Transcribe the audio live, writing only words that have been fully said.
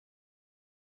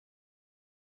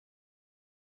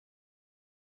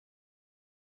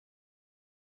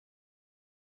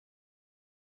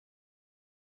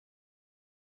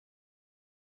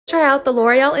Try out the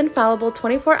L'Oreal Infallible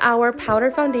 24-Hour Powder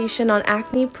Foundation on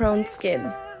acne-prone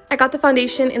skin. I got the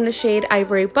foundation in the shade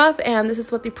Ivory Buff, and this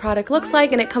is what the product looks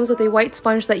like, and it comes with a white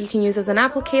sponge that you can use as an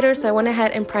applicator, so I went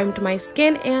ahead and primed my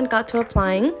skin and got to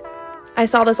applying. I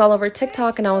saw this all over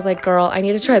TikTok and I was like, girl, I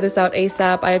need to try this out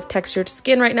ASAP. I have textured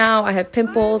skin right now. I have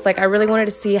pimples. Like, I really wanted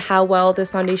to see how well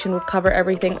this foundation would cover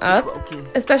everything up,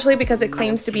 especially because it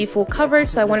claims to be full coverage.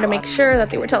 So I wanted to make sure that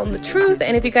they were telling the truth.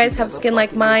 And if you guys have skin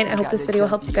like mine, I hope this video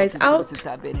helps you guys out.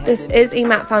 This is a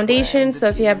matte foundation, so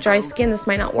if you have dry skin, this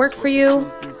might not work for you.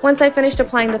 Once I finished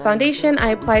applying the foundation,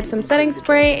 I applied some setting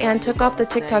spray and took off the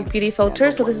TikTok beauty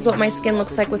filter. So this is what my skin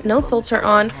looks like with no filter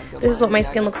on. This is what my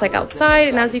skin looks like outside.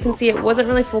 And as you can see, it wasn't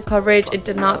really full coverage. It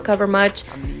did not cover much,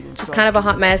 just kind of a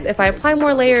hot mess. If I apply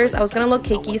more layers, I was gonna look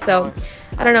cakey, so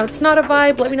I don't know. It's not a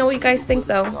vibe. Let me know what you guys think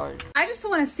though. I just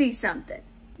want to see something.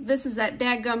 This is that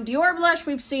dadgum Dior blush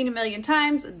we've seen a million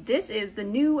times. This is the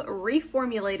new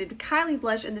reformulated Kylie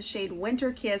blush in the shade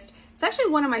Winter Kissed. It's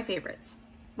actually one of my favorites.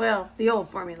 Well, the old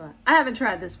formula. I haven't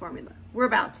tried this formula. We're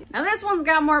about to. Now this one's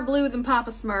got more blue than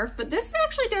Papa Smurf, but this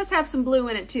actually does have some blue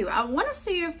in it too. I want to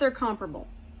see if they're comparable.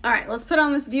 All right, let's put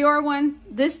on this Dior one.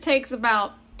 This takes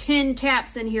about 10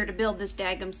 taps in here to build this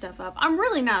daggum stuff up. I'm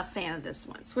really not a fan of this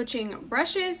one. Switching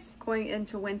brushes, going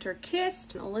into Winter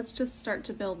Kissed. Now let's just start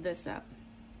to build this up.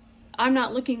 I'm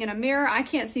not looking in a mirror. I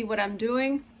can't see what I'm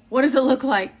doing. What does it look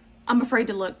like? I'm afraid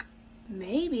to look.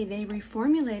 Maybe they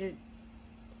reformulated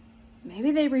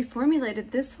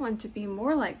this one to be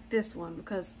more like this one,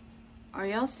 because are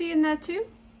y'all seeing that too?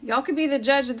 Y'all could be the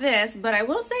judge of this, but I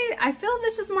will say I feel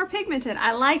this is more pigmented.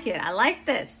 I like it. I like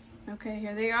this. Okay,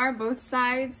 here they are, both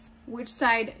sides. Which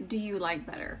side do you like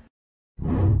better?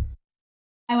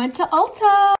 I went to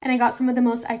Ulta and I got some of the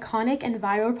most iconic and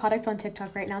viral products on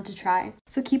TikTok right now to try.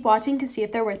 So keep watching to see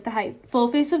if they're worth the hype. Full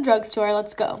face of drugstore,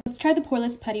 let's go. Let's try the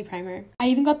Poreless Putty Primer. I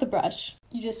even got the brush.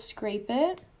 You just scrape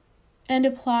it and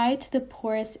apply to the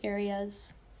porous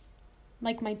areas,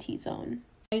 like my T-zone.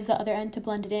 I use the other end to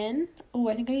blend it in. Oh,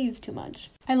 I think I used too much.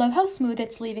 I love how smooth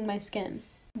it's leaving my skin.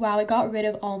 Wow, it got rid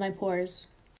of all my pores.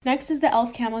 Next is the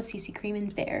e.l.f. Camo CC Cream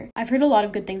in Fair. I've heard a lot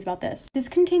of good things about this. This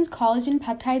contains collagen,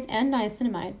 peptides, and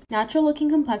niacinamide. Natural looking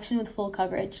complexion with full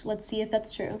coverage. Let's see if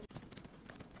that's true.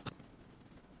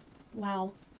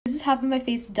 Wow. This is half of my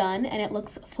face done and it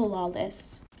looks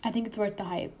flawless. I think it's worth the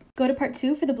hype. Go to part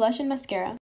 2 for the blush and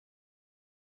mascara.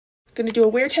 Gonna do a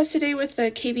wear test today with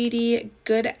the KVD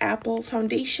Good Apple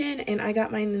Foundation, and I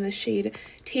got mine in the shade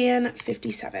Tan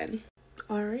 57.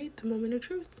 All right, the moment of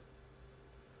truth.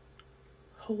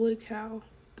 Holy cow,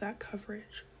 that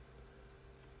coverage.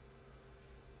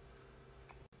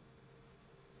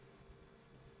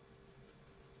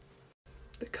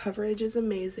 The coverage is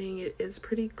amazing. It is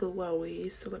pretty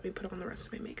glowy, so let me put on the rest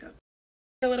of my makeup.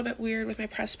 A little bit weird with my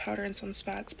pressed powder in some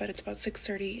spots, but it's about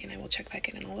 6:30 and I will check back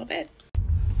in a little bit.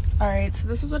 All right, so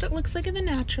this is what it looks like in the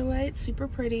natural light. Super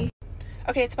pretty.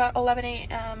 Okay, it's about 11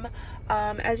 a.m.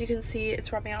 As you can see,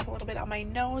 it's rubbing off a little bit on my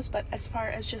nose, but as far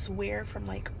as just wear from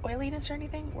like oiliness or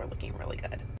anything, we're looking really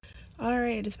good. All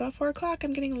right, it's about 4 o'clock.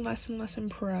 I'm getting less and less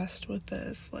impressed with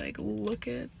this. Like, look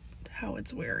at how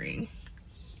it's wearing.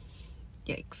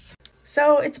 Yikes.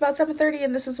 So it's about 7:30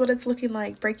 and this is what it's looking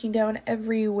like, breaking down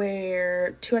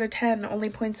everywhere. 2 out of 10.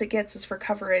 Only points it gets is for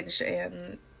coverage,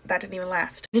 and that didn't even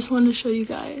last. I just wanted to show you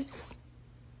guys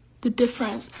the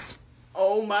difference.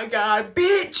 Oh my god,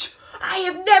 bitch! I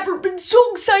have never been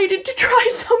so excited to try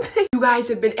something! You guys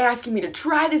have been asking me to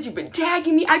try this, you've been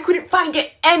tagging me, I couldn't find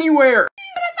it anywhere!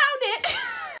 But I found it!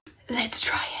 Let's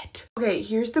try it. Okay,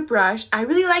 here's the brush. I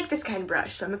really like this kind of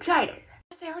brush, so I'm excited.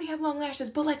 Yes, I already have long lashes,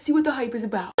 but let's see what the hype is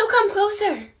about. So come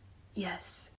closer!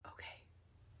 Yes. Okay.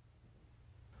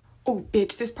 Oh,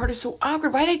 bitch, this part is so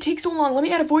awkward. Why did it take so long? Let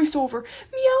me add a voiceover.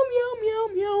 Meow, meow, meow,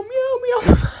 meow, meow,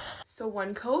 meow. So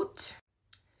one coat.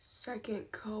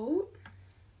 Second coat.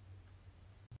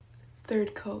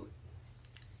 Third coat.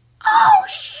 Oh,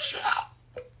 shit!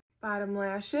 Bottom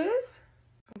lashes.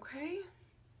 Okay.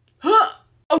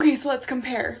 Okay, so let's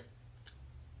compare.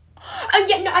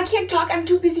 Yeah, no, I can't talk. I'm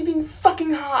too busy being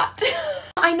fucking hot.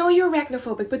 I know you're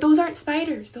arachnophobic, but those aren't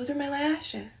spiders. Those are my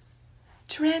lashes.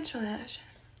 Tarantula lashes.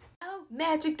 Oh,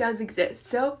 magic does exist,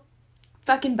 so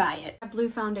fucking buy it. Blue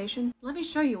foundation. Let me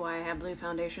show you why I have blue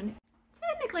foundation.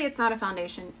 Technically, it's not a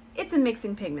foundation. It's a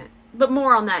mixing pigment, but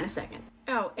more on that in a second.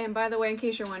 Oh, and by the way, in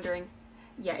case you're wondering,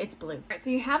 yeah, it's blue. All right,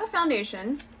 so you have a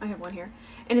foundation. I have one here,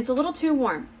 and it's a little too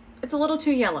warm. It's a little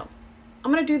too yellow.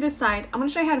 I'm gonna do this side. I'm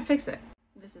gonna show you how to fix it.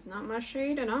 This is not my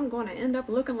shade, and I'm going to end up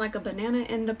looking like a banana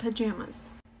in the pajamas.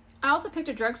 I also picked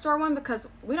a drugstore one because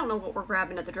we don't know what we're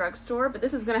grabbing at the drugstore, but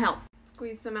this is going to help.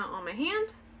 Squeeze some out on my hand.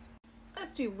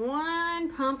 Let's do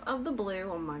 1 pump of the blue.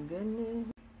 Oh my goodness.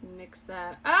 Mix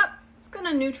that up. It's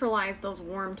gonna neutralize those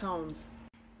warm tones.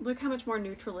 Look how much more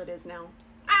neutral it is now.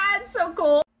 Ah, it's so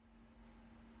cool.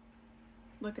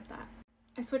 Look at that.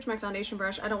 I switched my foundation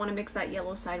brush. I don't want to mix that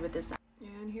yellow side with this side.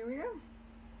 And here we go.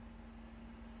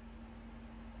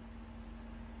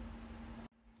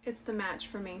 It's the match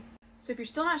for me. So if you're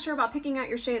still not sure about picking out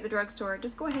your shade at the drugstore,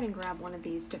 just go ahead and grab one of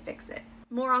these to fix it.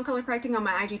 More on color correcting on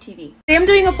my IGTV. Today I'm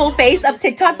doing a full face of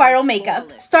TikTok viral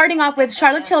makeup. Starting off with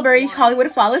Charlotte Tilbury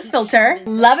Hollywood Flawless Filter.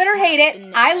 Love it or hate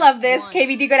it, I love this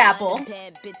KVD Good Apple.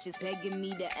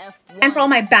 And for all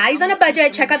my baddies on a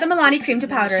budget, check out the Milani Cream to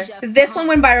Powder. This one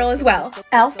went viral as well.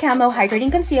 e.l.f. Camo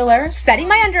Hydrating Concealer. Setting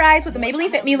my under eyes with the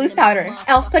Maybelline Fit Me Loose Powder.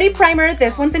 e.l.f. Putty Primer.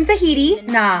 This one's in Tahiti.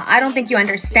 Nah, I don't think you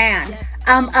understand.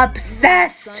 I'm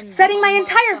obsessed. Setting my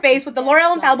entire face with the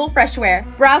L'Oreal Infallible Fresh Wear.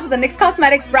 Brows with the NYX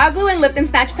Cosmetics Brow Glue and Lip and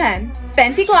Snatch Pen.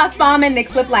 Fenty Gloss Bomb and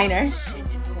NYX Lip Liner.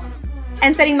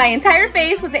 And setting my entire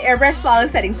face with the Airbrush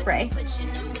Flawless Setting Spray.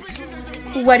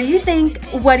 What do you think?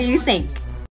 What do you think?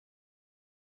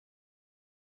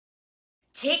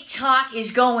 TikTok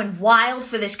is going wild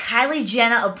for this Kylie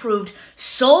Jenner approved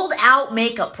sold out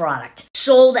makeup product.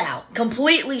 Sold out.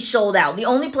 Completely sold out. The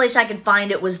only place I could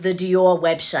find it was the Dior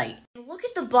website. Look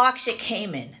at the box it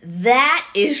came in. That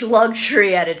is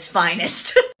luxury at its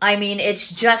finest. I mean,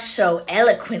 it's just so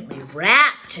eloquently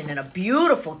wrapped and in a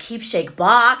beautiful keepsake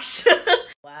box.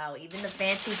 Wow, even the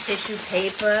fancy tissue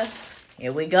paper.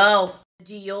 Here we go.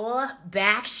 Dior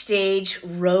Backstage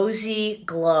Rosy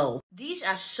Glow. These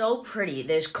are so pretty.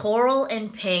 There's coral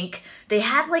and pink. They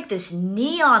have like this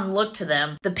neon look to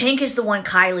them. The pink is the one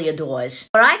Kylie adores.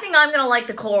 But I think I'm gonna like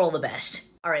the coral the best.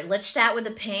 All right, let's start with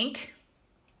the pink.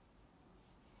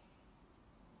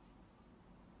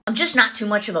 I'm just not too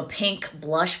much of a pink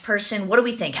blush person. What do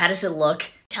we think? How does it look? I'm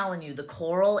telling you, the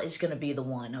coral is gonna be the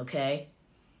one, okay?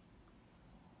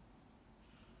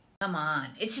 Come on.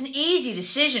 It's an easy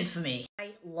decision for me.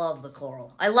 I love the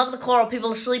coral. I love the coral.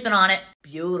 People are sleeping on it.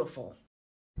 Beautiful.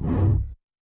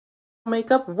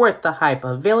 Makeup worth the hype,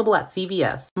 available at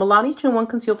CVS. Milani's 2-in-1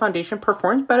 Conceal Foundation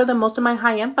performs better than most of my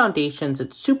high-end foundations.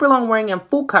 It's super long wearing and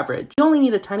full coverage. You only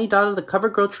need a tiny dot of the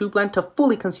CoverGirl True Blend to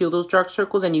fully conceal those dark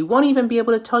circles, and you won't even be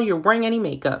able to tell you're wearing any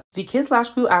makeup. The Kiss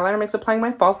Lash Glue Eyeliner makes applying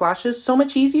my false lashes so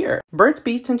much easier. Burt's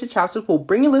Bees Tinted Chapstick will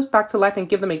bring your lips back to life and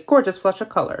give them a gorgeous flush of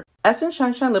color. Essence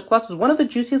Shine Shine Lip Gloss is one of the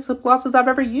juiciest lip glosses I've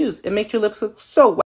ever used. It makes your lips look so wet.